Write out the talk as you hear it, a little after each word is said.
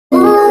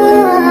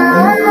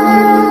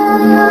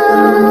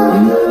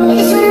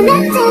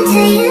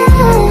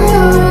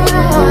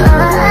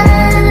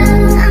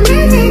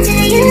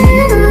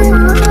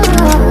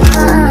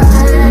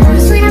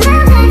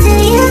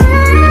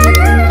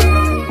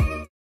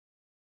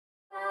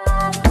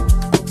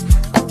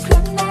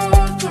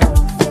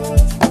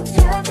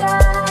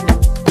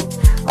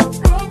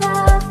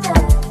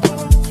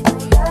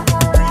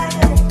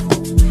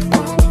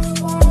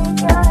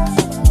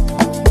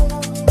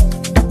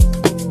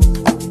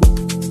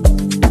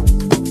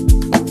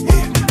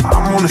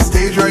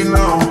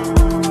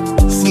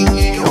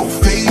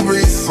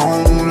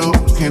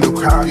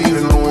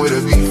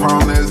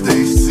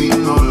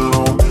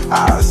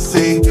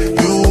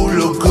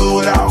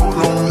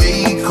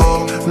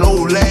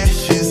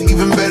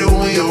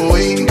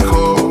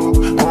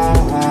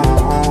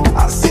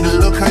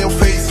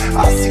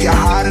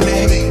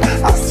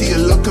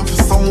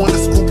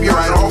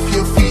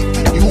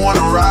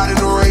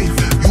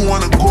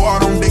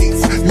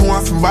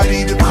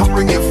come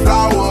bring your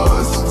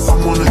flowers.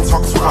 Someone to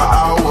talk to for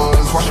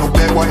hours. Wash your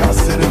back while y'all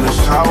sit in the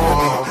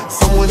shower.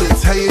 Someone to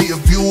tell you you're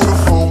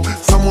beautiful.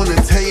 Someone to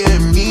tell you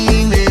and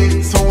mean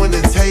it. Someone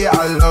to tell you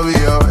I love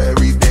you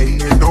every day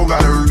and don't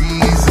got a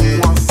reason.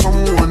 Want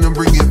someone to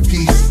bring you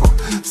peace.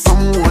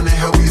 Someone to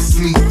help you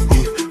sleep.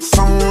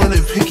 Someone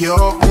to pick you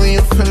up when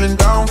you're feeling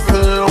down,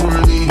 feeling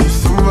lonely.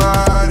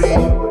 Somebody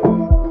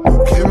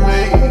who can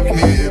make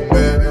it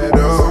better.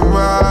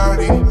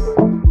 Somebody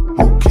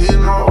who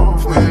can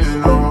open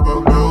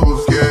up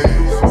those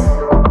gates.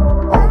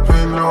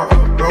 Open up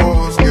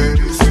those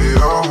gates to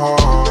your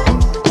heart.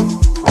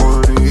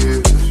 Only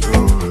if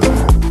you're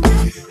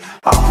ready.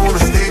 I'm on the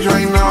stage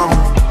right now,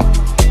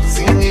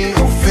 singing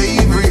your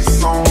favorite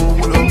song.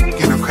 Look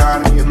in the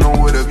crowd and you know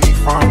where to be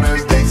from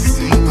as they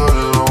sing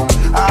along.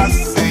 I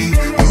say you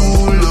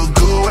look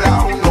good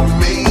without no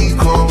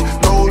makeup,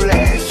 no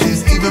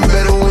lashes, even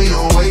better when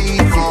you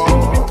wake up.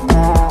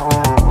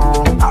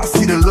 I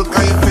see the look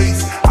on your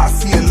face, I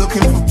see you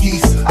looking for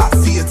peace. I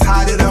see you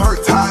tired of the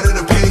hurt, tired of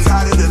the pain,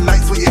 tired of the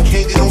nights where you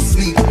can't get no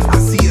sleep. I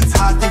see you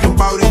tired thinking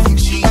about if you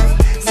cheat.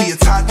 See you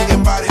tired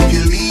thinking about if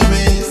you're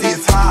leaving. See you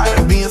tired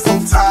of being so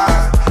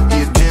tired.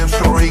 You damn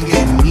sure ain't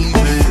getting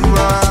even.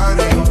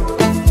 Somebody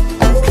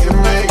who can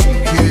make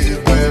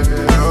it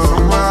better.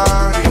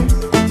 Somebody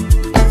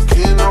who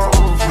can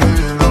open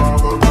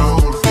up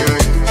those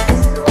gates.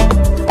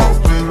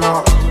 Open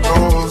up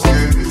those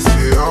gates to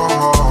your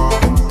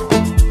heart.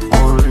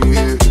 Only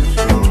if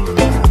you're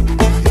ready.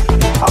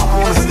 I'm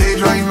on the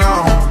stage right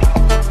now,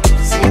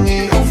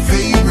 singing your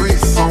favorite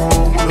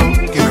song.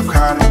 Look in the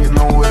crowd and you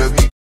know where to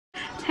be.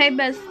 Hey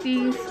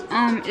besties,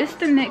 it's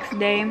the next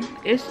day.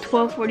 It's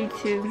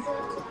 12:42.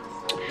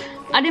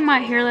 I did my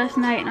hair last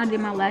night and I did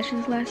my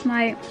lashes last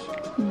night,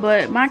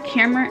 but my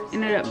camera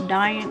ended up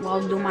dying while I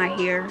was doing my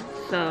hair,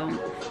 so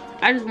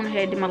I just went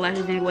ahead and did my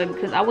lashes anyway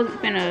because I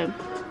wasn't finna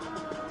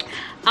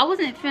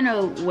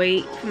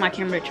wait for my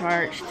camera to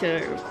charge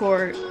to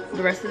record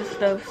the rest of the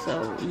stuff.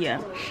 So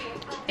yeah,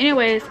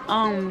 anyways,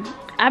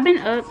 I've been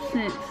up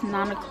since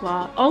 9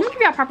 o'clock. Oh, let me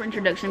give y'all a proper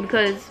introduction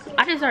because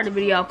I just started the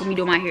video off with me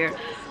doing my hair.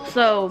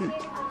 So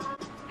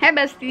hey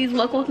besties,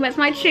 welcome back to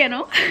my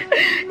channel.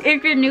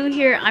 If you're new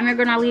here, I'm your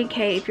girl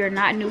nyliyasmith. If you're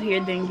not new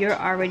here, then you're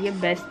already a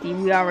bestie.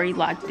 We already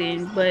locked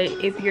in. But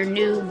if you're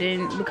new,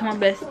 then become a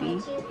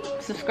bestie.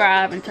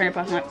 Subscribe and turn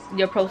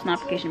your post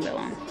notification bell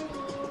on.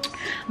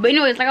 But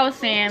anyways, like I was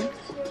saying,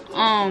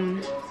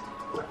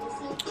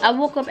 I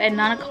woke up at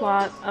 9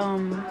 o'clock.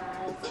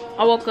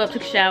 I woke up,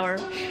 took a shower,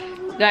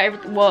 got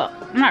everything. Well,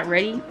 I'm not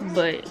ready,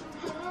 but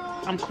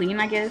I'm clean,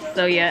 I guess.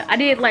 So yeah, I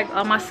did like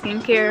all my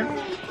skincare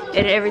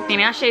and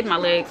everything. I shaved my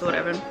legs or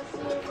whatever,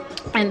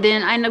 and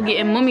then I ended up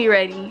getting Mummy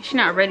ready. She's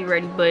not ready,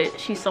 but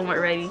she's somewhat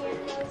ready.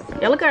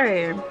 Yeah, look at her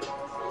hair.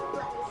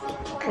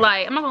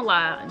 Like, I'm not gonna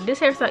lie, this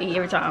hairstyle eat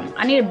every time.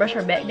 I need to brush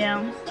her back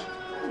down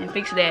and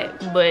fix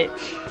that, but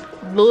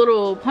the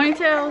little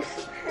ponytails,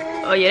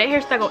 oh yeah, that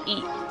hairstyle gonna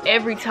eat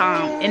every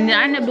time. And then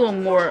I end up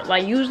doing more.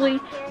 Like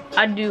usually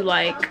I do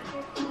like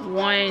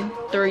 1,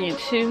 3, and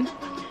 2,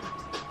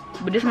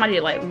 but this one I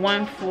did like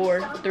 1,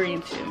 4, 3,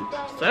 and 2.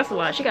 So that's a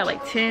lot. She got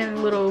like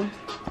 10 little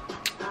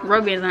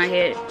rubber bands on her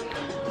head.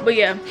 But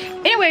yeah,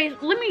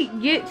 anyways, let me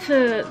get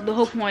to the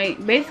whole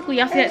point. Basically,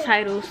 y'all see that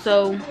title.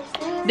 So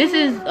this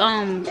is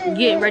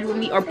getting ready with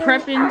me, or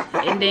prepping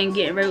and then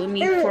getting ready with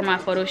me for my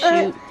photo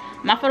shoot.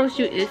 My photo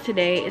shoot is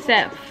today. It's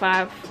at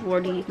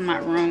 5:40 if I'm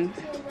not wrong.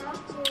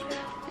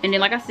 And then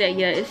like I said,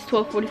 yeah, it's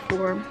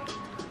 12:44.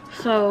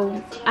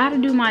 So I have to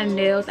do my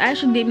nails. I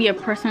actually did me a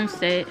press-on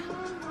set,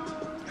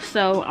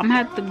 so I'm gonna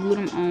have to glue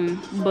them on,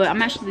 but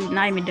I'm actually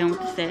not even done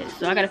with the set,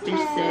 so I gotta finish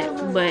the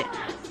set. But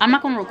I'm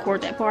not gonna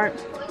record that part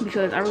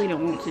because I really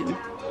don't want to.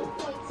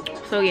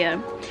 So yeah,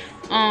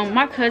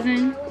 my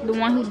cousin, the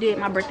one who did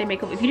my birthday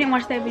makeup, if you didn't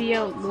watch that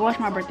video, go watch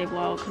my birthday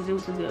vlog because it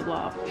was a good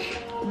vlog.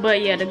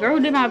 But yeah, the girl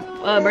who did my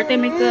birthday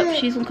makeup,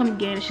 she's gonna come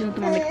again. She's gonna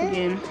do my makeup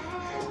again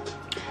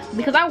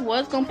because I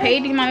was gonna pay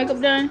to get my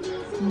makeup done,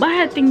 but I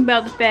had to think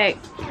about the fact,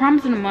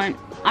 promise in a month,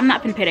 I'm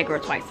not gonna pay that girl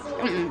twice.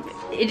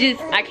 It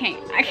just, I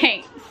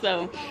can't.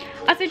 So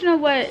I said, you know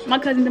what, my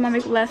cousin did my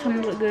makeup last time,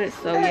 it looked good,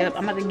 so yep,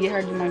 I'm about to get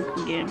her to do my makeup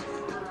again.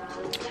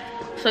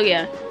 So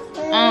yeah,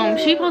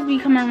 she's supposed to be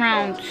coming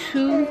around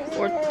 2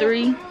 or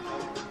 3.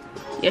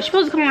 Yeah, she's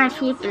supposed to come around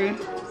 2 or 3.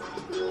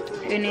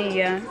 And then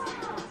yeah,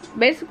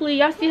 basically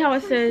y'all see how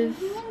it says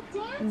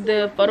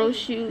the photo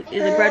shoot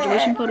is a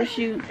graduation photo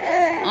shoot.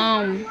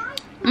 I'm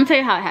gonna tell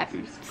you how it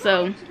happened.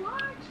 So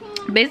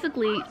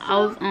basically I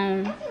was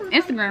on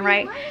Instagram,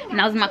 right,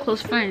 and I was with my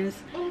close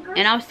friends,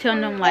 and I was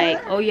telling them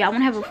like, oh yeah, I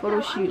want to have a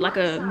photo shoot, like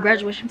a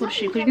graduation photo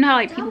shoot, because you know how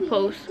like people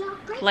post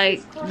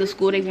like the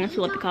school they went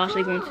to, like the college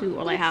they went to,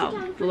 or like how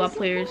football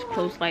players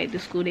post like the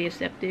school they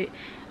accepted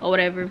or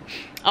whatever.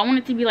 I want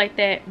it to be like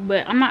that,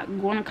 but I'm not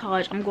going to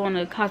college, I'm going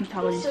to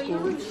cosmetology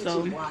school.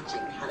 So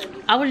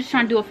I was just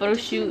trying to do a photo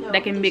shoot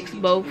that can mix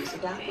both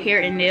hair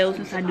and nails,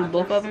 since I do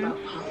both of them.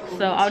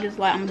 So I was just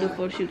like, I'm gonna do a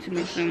photo shoot to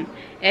mix them.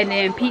 And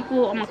then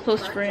people, all my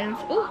close friends,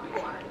 ooh,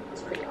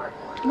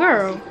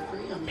 girl,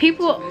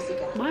 people,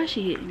 why is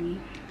she hitting me?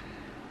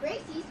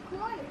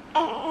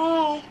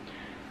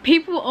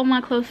 People on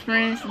my close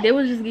friends, they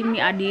was just giving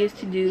me ideas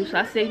to do, so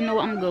I said, you know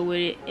what, I'm gonna go with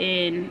it.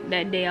 And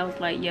that day I was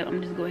like, yep,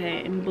 I'm just go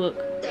ahead and book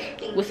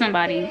with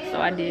somebody,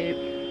 so I did.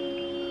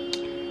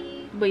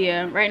 But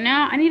yeah, right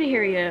now I need to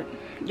hurry up.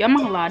 Y'all, I'm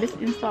not gonna lie, this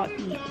install,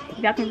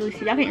 y'all can't really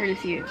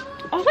see it.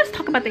 Oh, let's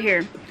talk about the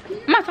hair.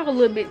 I'm gonna talk a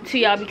little bit to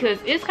y'all because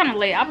it's kind of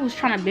late. I was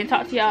trying to binge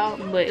talk to y'all,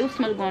 but it was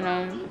so much going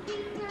on.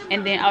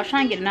 And then I was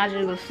trying to get Naja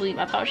to go to sleep.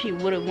 I thought she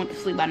would have went to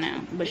sleep by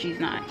now, but she's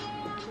not.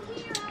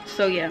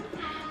 So yeah,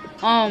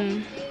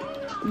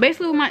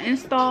 basically with my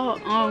install,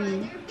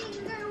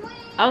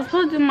 I was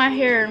supposed to do my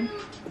hair.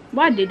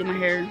 Well, I did do my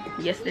hair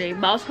yesterday,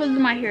 but I was supposed to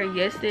do my hair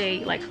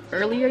yesterday, like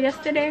earlier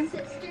yesterday.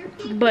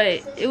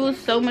 But it was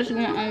so much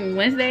going on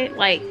Wednesday.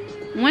 Like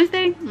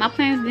Wednesday, my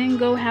plans didn't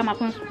go how my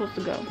plans were supposed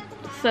to go.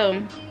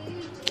 So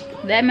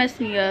that messed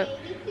me up.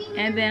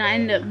 And then I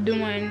ended up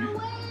doing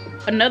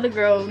another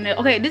girl nail.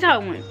 Okay, this is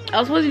how it went. I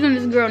was supposed to be doing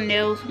this girl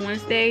nails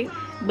Wednesday,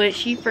 but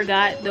she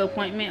forgot the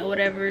appointment or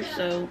whatever.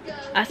 So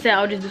I said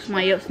I'll just do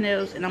somebody else's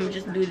nails and I'm gonna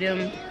just do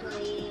them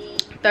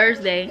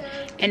Thursday.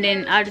 And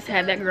then I'll just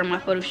have that girl my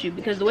photo shoot.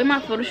 Because the way my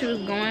photo shoot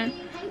is going,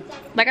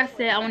 like I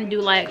said, I want to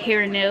do like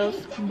hair and nails.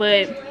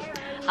 But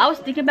I was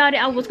thinking about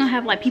it. I was gonna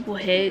have like people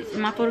heads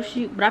in my photo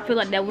shoot, but I feel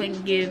like that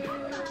wouldn't give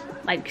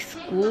like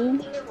school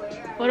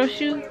photo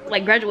shoot,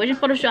 like graduation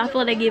photo shoot. I feel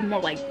like they give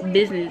more like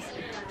business.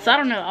 So I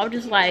don't know. I was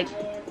just like,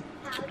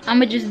 I'm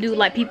gonna just do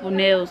like people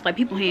nails, like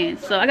people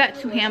hands. So I got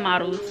 2 hand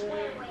models.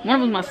 One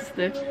of them's my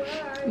sister,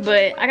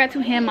 but I got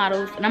 2 hand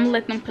models, and I'm gonna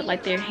let them put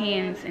like their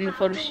hands in the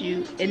photo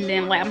shoot, and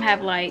then like I'm gonna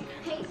have like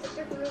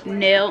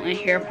nail and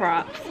hair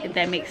props, if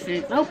that makes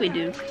sense. I hope it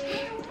do.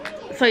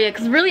 So yeah,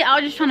 because really I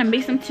was just trying to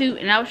mix them two,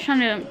 and I was trying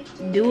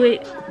to do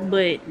it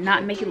but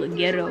not make it look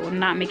ghetto or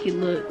not make it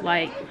look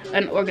like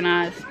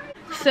unorganized.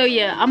 So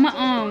yeah, I'm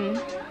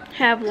gonna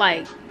have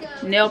like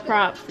nail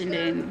props and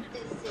then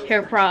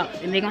hair props,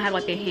 and they're gonna have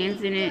like their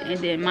hands in it, and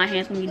then my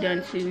hands gonna be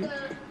done too.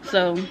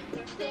 So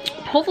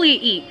hopefully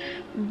it eat.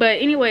 But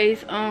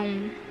anyways,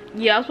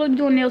 yeah, I was supposed to be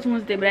doing nails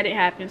Wednesday, but that didn't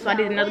happen. So I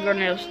did another girl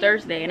nails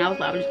Thursday, and I was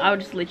like, I would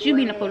just let you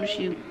be in a photo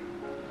shoot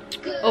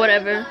or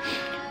whatever.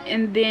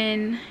 And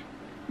then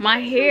my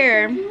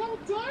hair,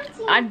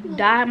 I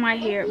dyed my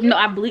hair. No,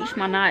 I bleached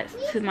my knots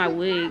to my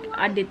wig.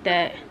 I did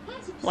that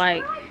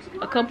like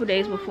a couple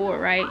days before,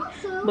 right?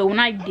 But when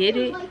I did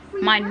it,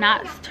 my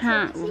knots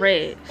turned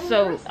red.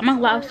 So I'm not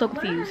gonna lie, I was so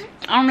confused.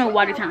 I don't know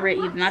why they turned red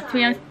either. Not to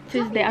be honest,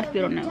 to this day I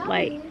still don't know.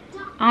 Like,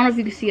 I don't know if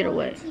you can see it or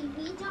what.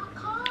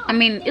 I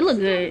mean, it looked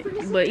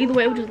good, but either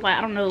way it was just like,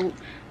 I don't know,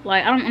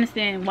 like I don't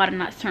understand why the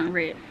knots turned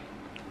red.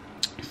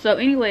 So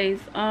anyways,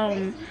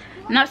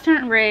 knots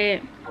turned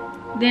red.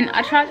 Then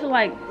I tried to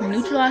like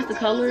neutralize the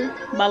color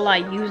by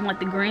like using like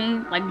the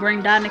green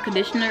dye in the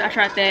conditioner. I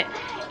tried that,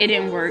 it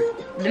didn't work.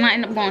 Then I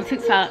ended up going on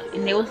TikTok,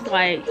 and it was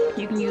like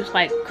you can use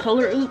like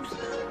color oops,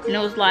 and it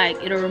was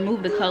like it'll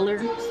remove the color.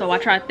 So I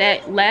tried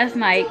that last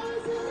night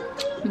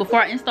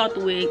before I installed the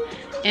wig,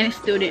 and it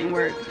still didn't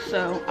work.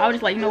 So I was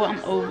just like, you know what,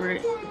 I'm over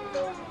it.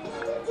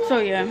 So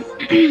yeah,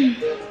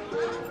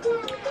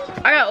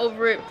 I got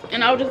over it,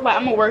 and I was just like,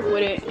 I'm gonna work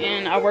with it,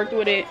 and I worked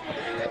with it,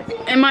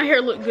 and my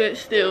hair looked good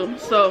still.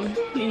 So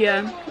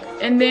yeah,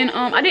 and then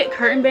I did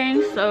curtain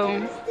bangs.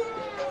 So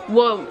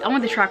well, I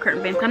wanted to try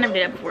curtain bangs. I never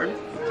did that before,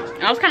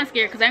 and I was kind of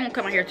scared because I didn't want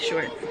to cut my hair too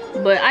short.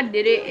 But I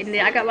did it, and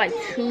then I got like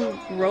 2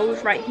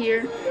 rows right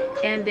here,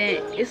 and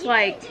then it's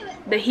like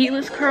the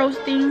heatless curls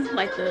thing,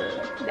 like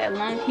that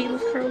long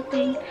heatless curl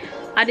thing.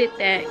 I did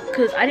that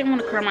because I didn't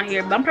want to curl my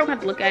hair, but I'm probably gonna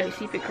have to look at it to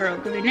see if it curls.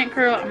 Because if it didn't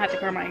curl, I'm gonna have to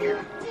curl my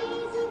hair.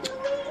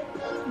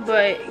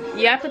 But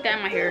yeah, I put that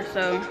in my hair,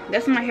 so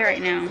that's in my hair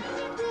right now.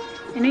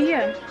 And then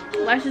yeah,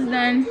 lashes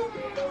done,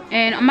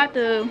 and I'm about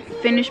to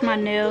finish my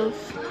nails,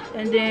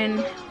 and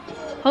then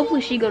hopefully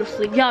she go to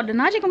sleep. Y'all,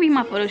 Denaja gonna be in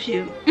my photo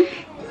shoot.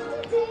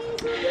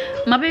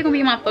 My baby gonna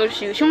be in my photo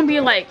shoot. She gonna be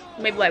like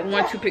maybe like 1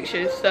 or 2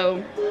 pictures.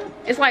 So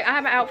it's like I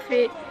have an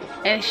outfit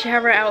and she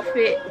have her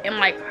outfit, and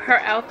like her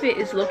outfit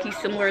is low-key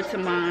similar to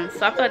mine.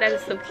 So I feel like that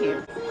is so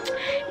cute.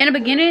 In the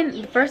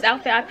beginning, the first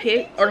outfit I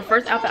picked, or the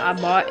first outfit I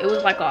bought, it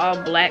was like an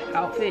all black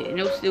outfit, and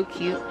it was still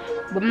cute.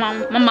 But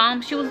my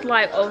mom, she was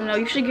like, oh no,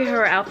 you should get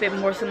her outfit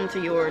more similar to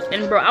yours.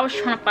 And bro, I was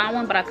trying to find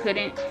one, but I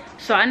couldn't.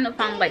 So I ended up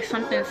finding like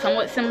something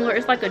somewhat similar.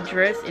 It's like a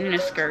dress and then a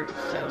skirt.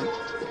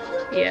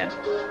 So yeah,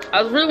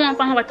 I was really want to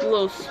find her like a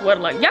little sweater,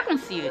 like y'all can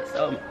see it.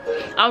 So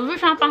I was really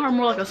trying to find her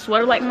more like a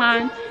sweater like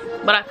mine,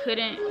 but I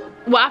couldn't.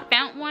 Well, I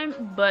found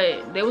one,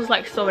 but they was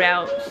like sold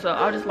out. So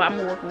I was just like, I'm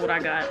gonna work with what I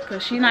got,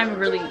 because she's not even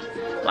really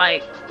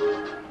like,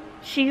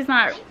 she's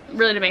not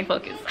really the main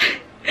focus.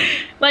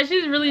 Like,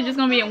 she's really just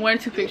gonna be in 1 or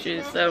 2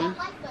 pictures. So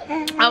I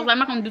was like, I'm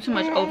not gonna do too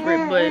much over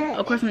it, but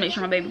of course I'm gonna make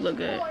sure my baby look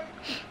good.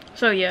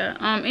 So yeah,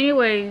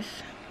 anyways,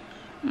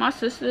 my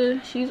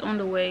sister, she's on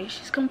the way.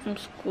 She's coming from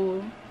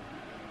school,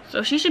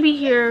 so she should be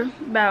here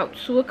about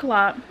 2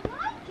 o'clock.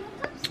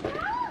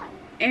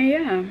 And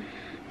yeah,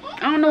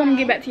 I don't know when I'm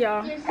gonna get back to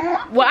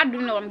y'all. Well, I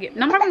do know I'm getting.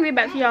 No, I'm gonna get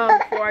back to y'all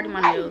before I do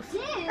my nails.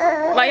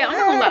 Like, yeah, I'm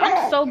not gonna lie,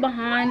 I'm so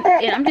behind,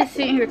 and I'm just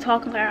sitting here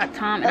talking like I got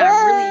time, and I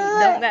really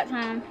don't got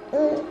time.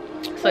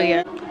 So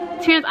yeah,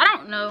 chance, I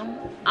don't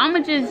know. I'm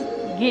gonna just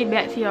get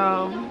back to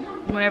y'all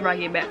whenever I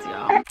get back to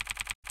y'all.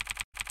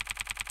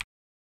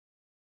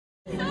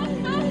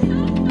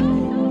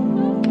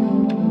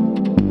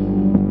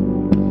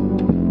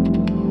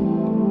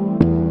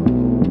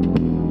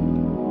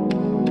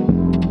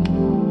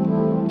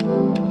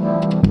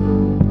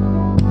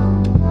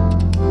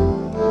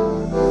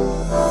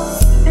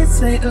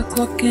 It's 8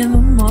 o'clock in the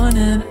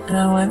morning,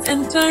 now I'm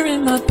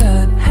entering my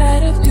bed.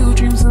 Had a few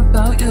dreams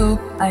about you,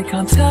 I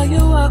can't tell you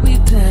what we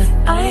did.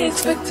 I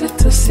expected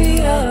to see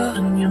you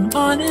on your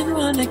morning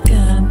run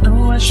again.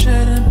 No, I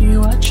shouldn't be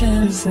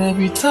watching, 'cause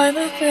every time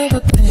I feel the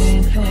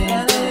pain.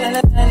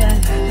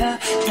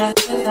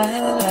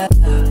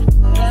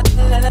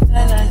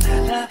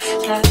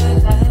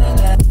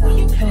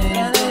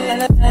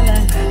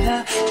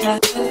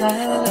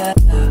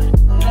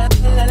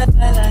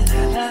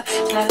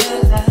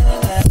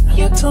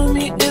 You told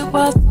me it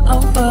was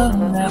over,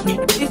 that we'd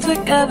be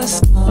together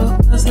soon.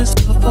 Was this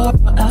before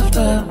or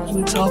after?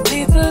 You told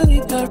me to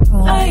leave the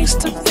room. I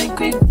used to think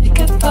we'd make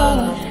it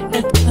far.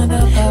 It turned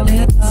out that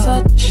it's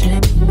such a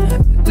shame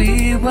that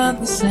we weren't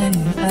the same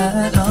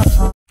at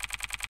all.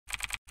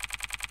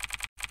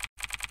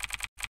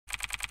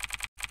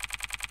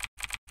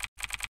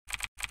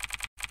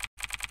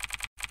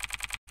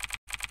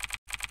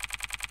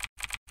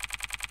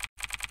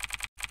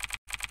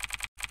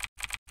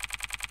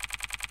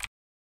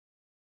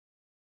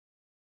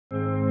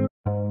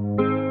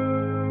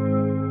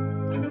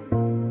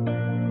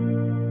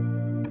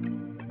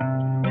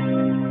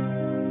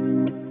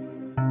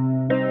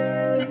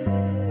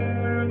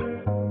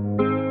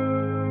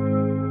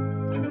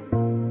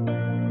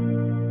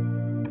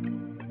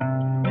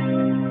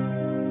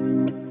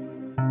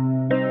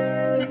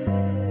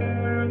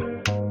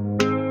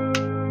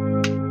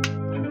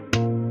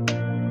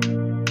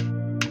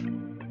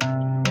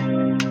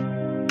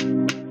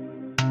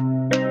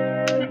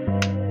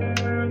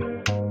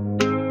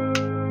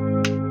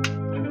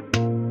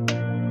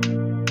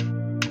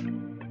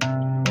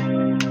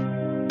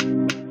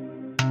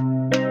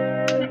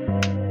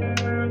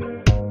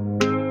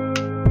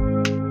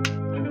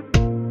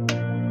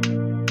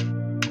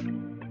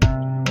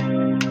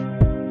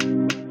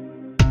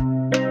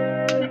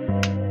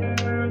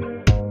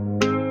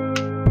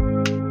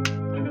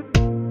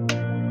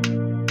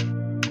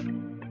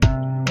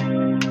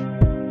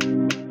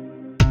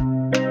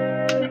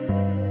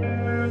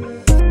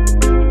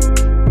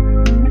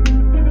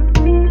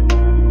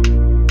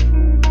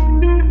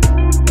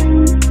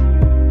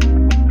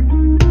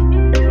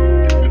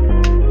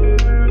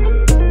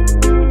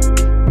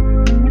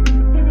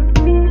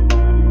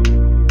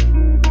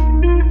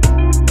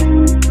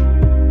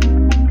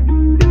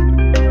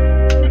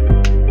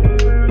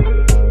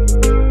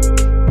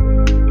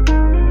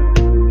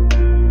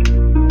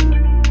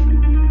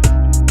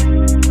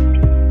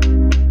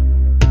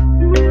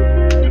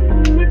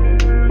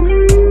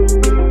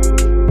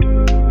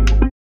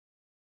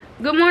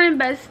 Good morning,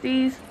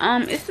 besties.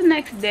 It's the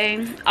next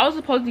day. I was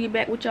supposed to get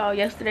back with y'all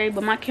yesterday,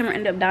 but my camera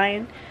ended up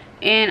dying,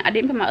 and I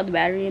didn't put my other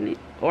battery in it,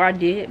 or I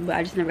did, but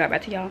I just never got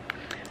back to y'all.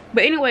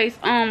 But anyways,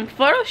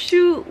 photo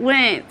shoot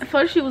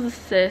was a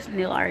success.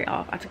 Nail already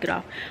off. I took it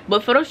off,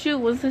 but photo shoot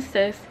was a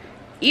success.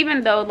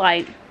 Even though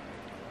like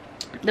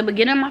the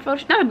beginning of my photo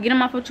shoot, not the beginning of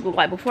my photo shoot, but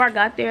like before I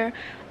got there,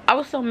 I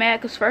was so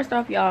mad because first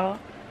off, y'all,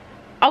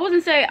 I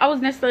wasn't saying I was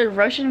necessarily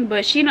rushing,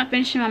 but she ended up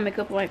finishing my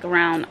makeup like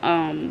around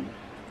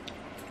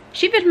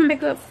she finished my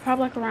makeup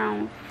probably like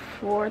around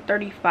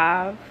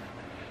 4:35,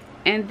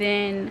 and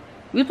then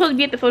we were supposed to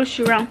be at the photo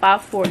shoot around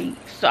 5:40.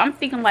 So I'm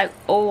thinking like,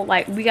 oh,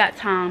 like we got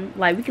time,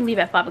 like we can leave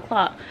at 5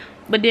 o'clock.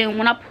 But then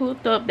when I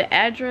pulled up the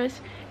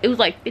address, it was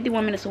like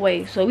 51 minutes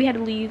away, so we had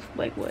to leave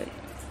like what,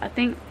 I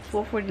think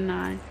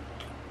 4:49.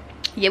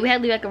 Yeah, we had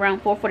to leave like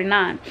around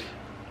 4:49.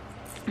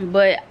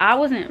 But I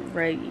wasn't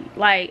ready.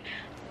 Like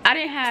I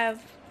didn't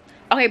have,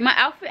 okay, my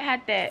outfit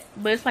had that,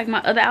 but it's like my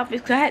other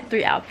outfits, because I had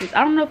 3 outfits.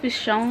 I don't know if it's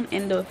shown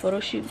in the photo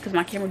shoot because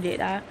my camera did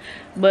die,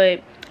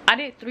 but I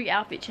did 3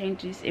 outfit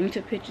changes and we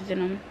took pictures in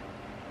them.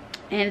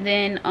 And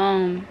then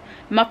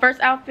my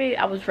first outfit,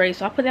 I was ready,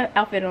 so I put that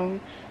outfit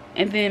on.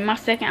 And then my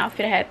second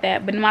outfit, I had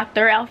that. But in my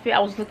third outfit, I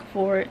was looking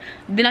for it.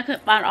 Then I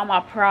couldn't find all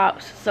my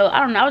props, so I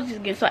don't know, I was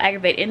just getting so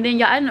aggravated. And then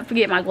y'all, I ended up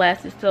forgetting my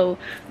glasses, so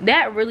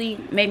that really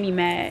made me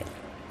mad.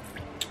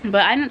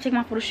 But I didn't take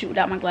my photo shoot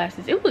without my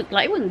glasses. It was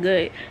like, it wasn't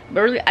good,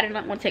 but really I did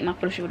not want to take my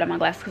photo shoot without my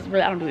glasses, because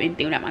really I don't do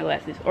anything without my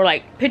glasses. Or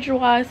like picture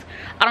wise,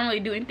 I don't really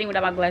do anything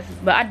without my glasses,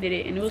 but I did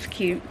it and it was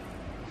cute.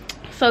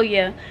 So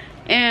yeah,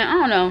 and I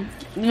don't know,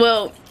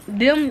 well,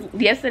 them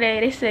yesterday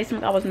they said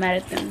something, I was mad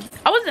at them.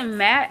 I wasn't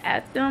mad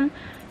at them,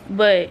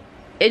 but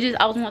it just,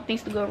 I was wanting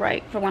things to go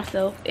right for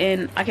myself,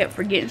 and I kept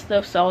forgetting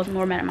stuff, so I was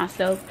more mad at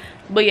myself.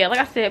 But yeah, like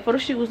I said, photo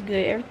shoot was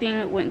good,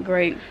 everything went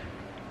great.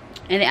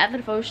 And then after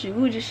the photo shoot,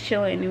 we were just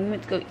chilling and we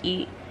went to go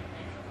eat,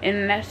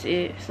 and that's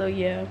it. So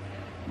yeah,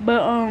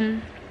 but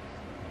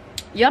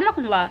Yeah, I'm not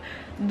gonna lie,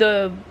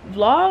 the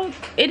vlog,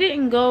 it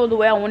didn't go the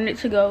way I wanted it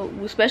to go,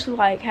 especially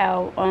like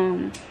how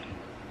when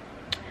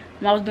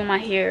I was doing my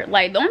hair.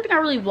 Like the only thing I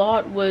really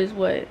vlogged was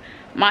what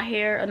my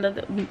hair, I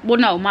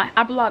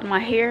vlogged my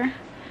hair,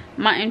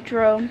 my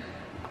intro,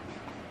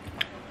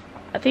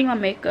 I think my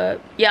makeup.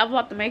 Yeah, I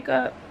vlogged the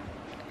makeup,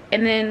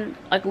 and then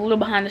like a little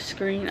behind the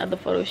screen of the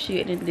photo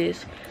shoot, and then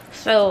this.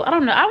 So I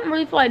don't know, I don't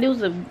really feel like it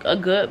was a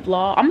good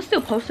vlog. I'm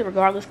still posting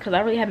regardless because I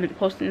really haven't been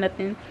posting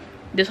nothing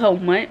this whole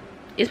month.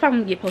 It's probably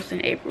gonna get posted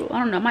in April. I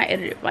don't know, I might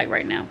edit it like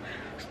right now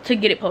to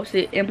get it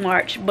posted in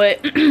March. But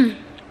I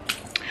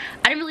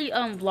didn't really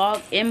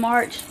vlog in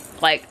March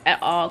like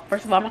at all.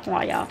 First of all, I'm not gonna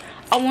lie, y'all,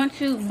 I want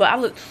to, but I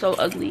looked so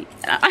ugly.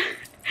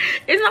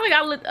 It's not like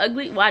I looked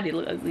ugly. Well, I did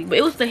look ugly, but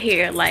it was the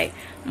hair. Like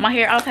my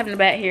hair, I was having a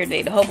bad hair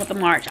day the whole month of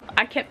March.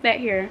 I kept that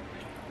hair,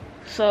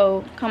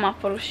 so come on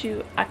photo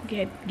shoot, I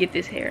could get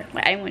this hair.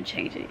 Like I didn't want to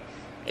change it.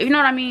 If you know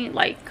what I mean,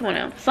 like come on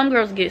now. Some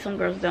girls get it, some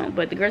girls don't,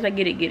 but the girls that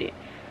get it.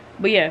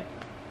 But yeah,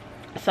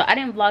 so I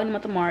didn't vlog in the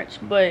month of March,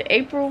 but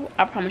April,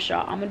 I promise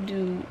y'all, I'm gonna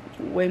do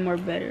way more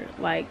better.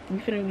 Like we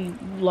finna be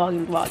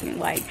vlogging,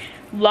 like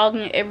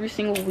vlogging every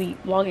single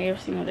week, vlogging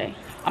every single day.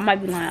 I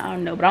might be lying, I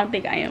don't know, but I don't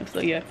think I am.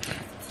 So yeah.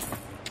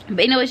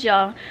 But anyways,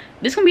 y'all,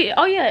 this gonna be,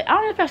 oh yeah, I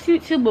don't know if y'all seen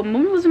it too, but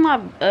Mommy was in my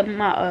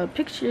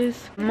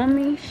pictures.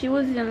 Mommy, she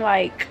was in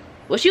like,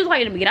 well, she was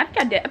like in the beginning.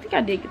 I think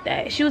I did get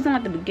that. She was in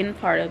like the beginning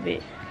part of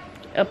it,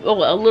 a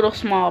little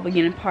small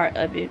beginning part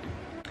of it.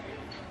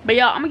 But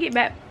y'all, I'm gonna get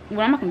back.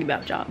 Well, I'm not gonna get back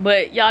with y'all,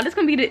 but y'all, this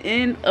gonna be the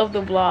end of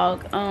the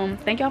vlog.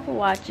 Thank y'all for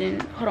watching.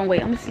 Hold on,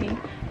 wait, I'm gonna see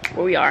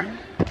where we are.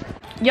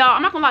 Y'all,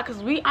 I'm not gonna lie,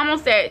 because we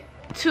almost at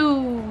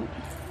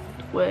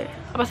what?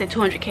 I'm about to say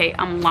 200K.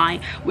 I'm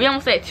lying. We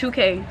almost at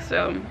 2K.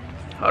 So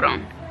hold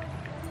on.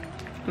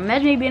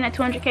 Imagine me being at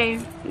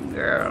 200K,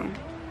 girl.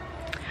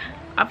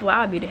 I feel like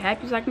I'll be the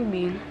happiest I can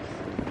be.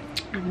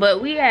 But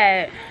we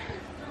at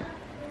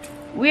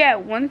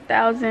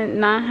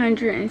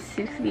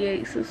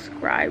 1,968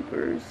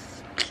 subscribers.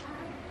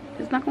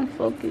 It's not gonna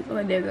focus.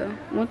 Oh, there you go.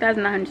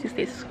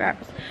 1,968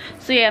 subscribers.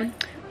 So yeah,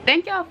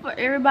 thank y'all for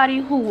everybody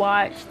who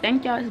watched.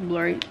 Thank y'all. It's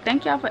blurry.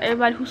 Thank y'all for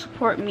everybody who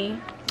support me.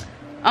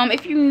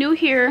 If you're new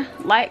here,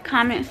 like,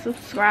 comment,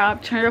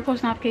 subscribe, turn your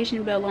post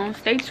notification bell on.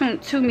 Stay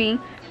tuned to me,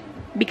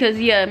 because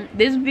yeah,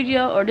 this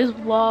video or this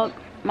vlog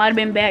might have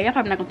been bad. Y'all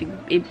probably not gonna think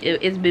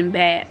it's been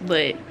bad,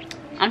 but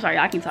I'm sorry,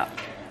 I can talk.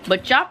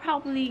 But y'all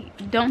probably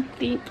don't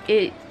think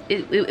it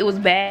was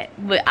bad,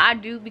 but I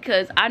do,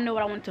 because I know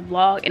what I wanted to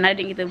vlog, and I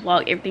didn't get to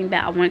vlog everything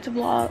that I wanted to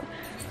vlog.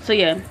 So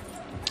yeah,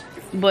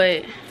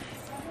 but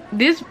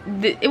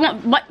it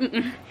won't. But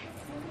I'm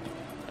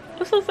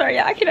so sorry,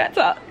 y'all. I cannot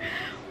talk.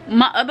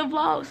 My other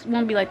vlogs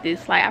won't be like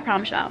this. Like I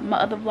promise y'all, my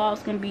other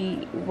vlogs gonna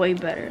be way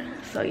better.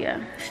 So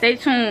yeah, stay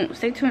tuned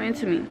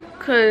into me,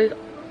 cause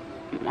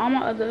all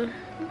my other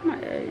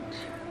vlogs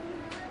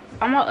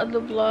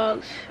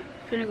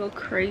finna go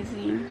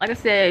crazy. Like I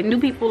said,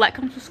 new people, like,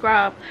 come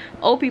subscribe.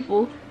 Old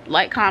people,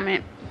 like,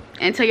 comment,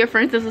 and tell your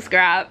friends to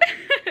subscribe.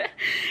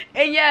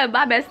 And yeah,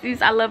 bye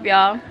besties, I love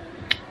y'all.